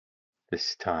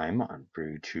This time on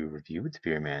Brew 2 Review, it's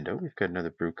Beer Mando. We've got another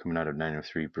brew coming out of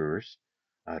 903 Brewers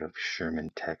out of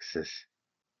Sherman, Texas.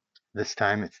 This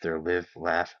time it's their Live,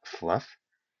 Laugh, Fluff,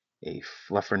 a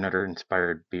Fluffernutter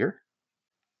inspired beer.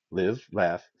 Live,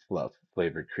 Laugh, Fluff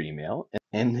flavored cream ale.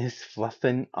 And this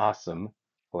fluffin' awesome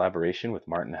collaboration with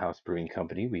Martin House Brewing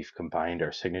Company, we've combined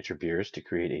our signature beers to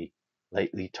create a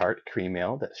lightly tart cream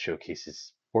ale that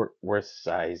showcases Fort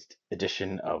Worth-sized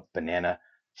edition of banana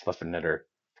Fluffernutter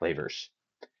flavors.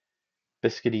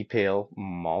 Biscuity pale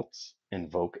malts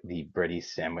invoke the bready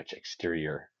sandwich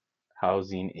exterior,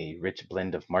 housing a rich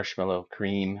blend of marshmallow,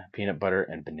 cream, peanut butter,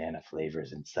 and banana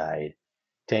flavors inside.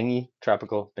 Tangy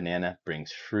tropical banana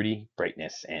brings fruity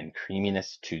brightness and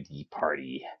creaminess to the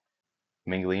party,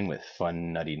 mingling with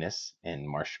fun nuttiness and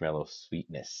marshmallow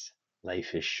sweetness.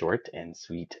 Life is short and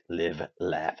sweet. Live,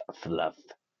 laugh, fluff.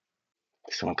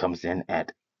 This one comes in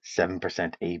at 7%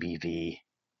 ABV.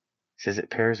 Says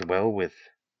it pairs well with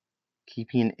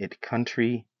keeping it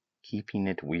country, keeping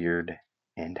it weird,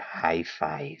 and high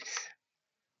fives.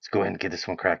 Let's go ahead and get this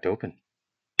one cracked open.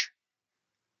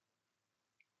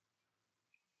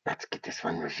 Let's get this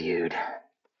one reviewed.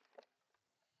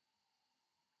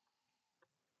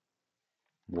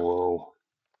 Whoa.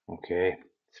 Okay.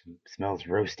 Smells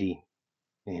roasty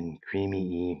and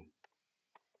creamy-y.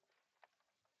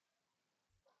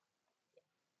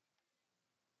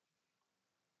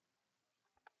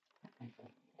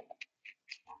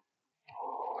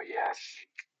 Oh, yes.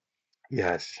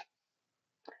 Yes.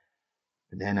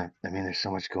 Banana. I mean, there's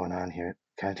so much going on here. It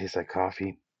kind of tastes like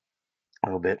coffee. A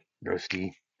little bit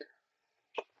roasty.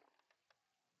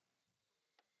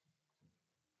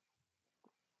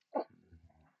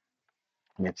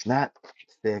 It's not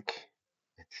thick.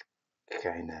 It's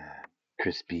kind of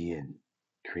crispy and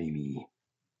creamy.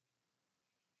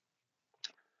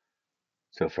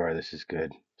 So far, this is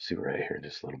good. See right here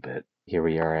just a little bit. Here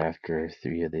we are after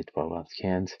 3 of the 12-ounce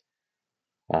cans.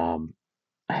 I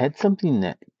had something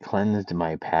that cleansed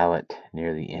my palate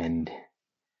near the end,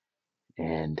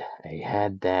 and I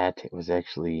had that. It was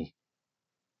actually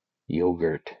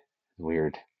yogurt.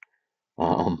 Weird.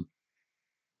 Um,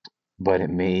 but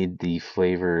it made the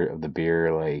flavor of the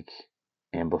beer like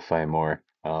amplify more.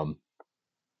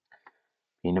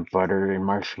 Peanut butter and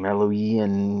marshmallowy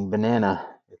and banana.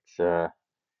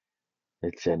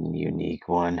 It's a unique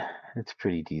one. It's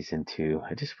pretty decent too.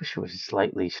 I just wish it was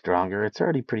slightly stronger. It's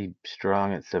already pretty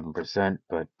strong at 7%,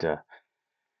 but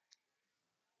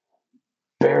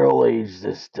barrel age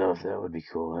this stuff, that would be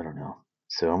cool. I don't know.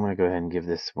 So I'm gonna go ahead and give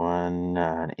this one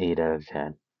an 8 out of 10.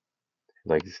 If you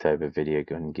like this type of video,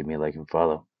 go ahead and give me a like and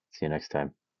follow. See you next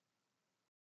time.